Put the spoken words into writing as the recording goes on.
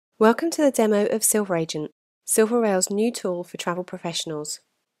Welcome to the demo of SilverAgent, SilverRail's new tool for travel professionals.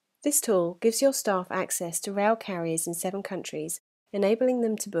 This tool gives your staff access to rail carriers in 7 countries, enabling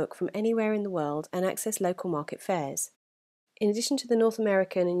them to book from anywhere in the world and access local market fares. In addition to the North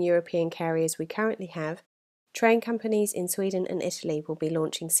American and European carriers we currently have, train companies in Sweden and Italy will be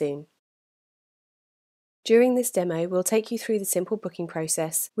launching soon. During this demo, we'll take you through the simple booking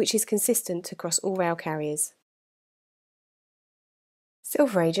process, which is consistent across all rail carriers.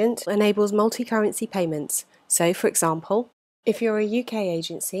 SilverAgent enables multi-currency payments, so for example, if you're a UK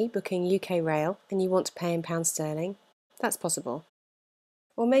agency booking UK Rail and you want to pay in pounds sterling, that's possible.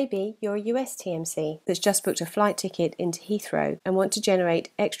 Or maybe you're a US TMC that's just booked a flight ticket into Heathrow and want to generate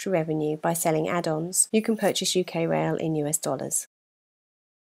extra revenue by selling add-ons, you can purchase UK Rail in US dollars.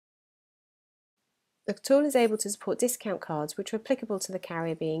 The tool is able to support discount cards which are applicable to the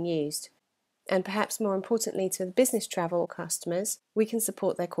carrier being used. And perhaps more importantly to the business travel customers, we can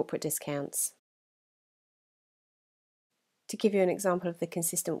support their corporate discounts. To give you an example of the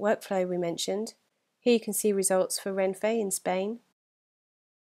consistent workflow we mentioned, here you can see results for Renfe in Spain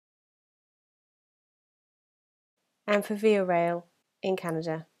and for Via Rail in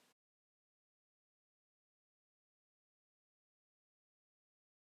Canada.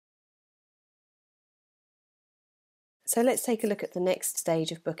 So let's take a look at the next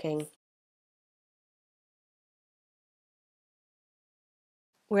stage of booking.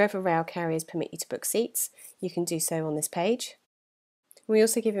 Wherever rail carriers permit you to book seats, you can do so on this page. We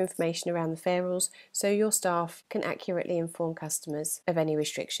also give information around the fare rules so your staff can accurately inform customers of any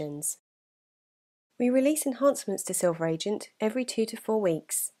restrictions. We release enhancements to SilverAgent every 2 to 4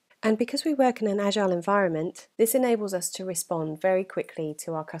 weeks, and because we work in an agile environment, this enables us to respond very quickly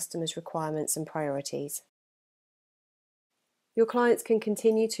to our customers' requirements and priorities. Your clients can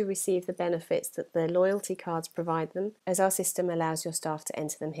continue to receive the benefits that their loyalty cards provide them, as our system allows your staff to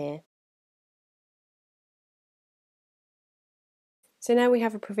enter them here. So now we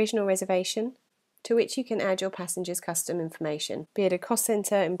have a provisional reservation to which you can add your passenger's custom information, be it a cost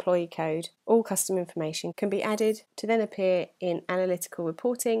centre employee code. All custom information can be added to then appear in analytical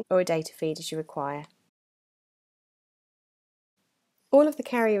reporting or a data feed as you require. All of the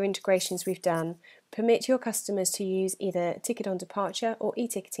carrier integrations we've done permit your customers to use either ticket on departure or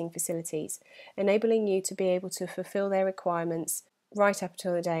e-ticketing facilities, enabling you to be able to fulfil their requirements right up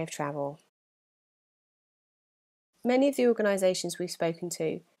until the day of travel. Many of the organisations we've spoken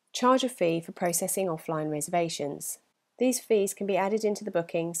to charge a fee for processing offline reservations. These fees can be added into the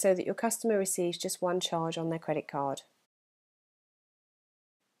booking so that your customer receives just one charge on their credit card.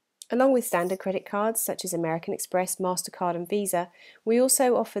 Along with standard credit cards such as American Express, MasterCard and Visa, we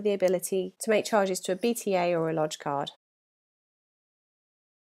also offer the ability to make charges to a BTA or a Lodge card.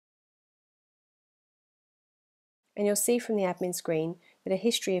 And you'll see from the admin screen that a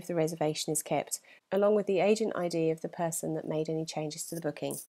history of the reservation is kept, along with the agent ID of the person that made any changes to the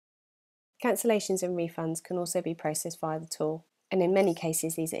booking. Cancellations and refunds can also be processed via the tool, and in many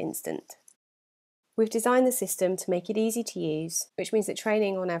cases these are instant. We've designed the system to make it easy to use, which means that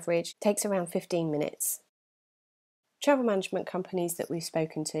training on average takes around 15 minutes. Travel management companies that we've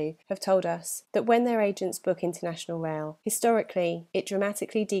spoken to have told us that when their agents book international rail, historically it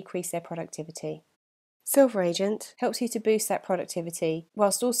dramatically decreased their productivity. SilverAgent helps you to boost that productivity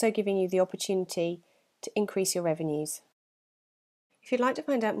whilst also giving you the opportunity to increase your revenues. If you'd like to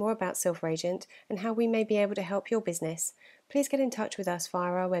find out more about SilverAgent and how we may be able to help your business, please get in touch with us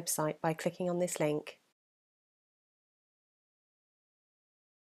via our website by clicking on this link.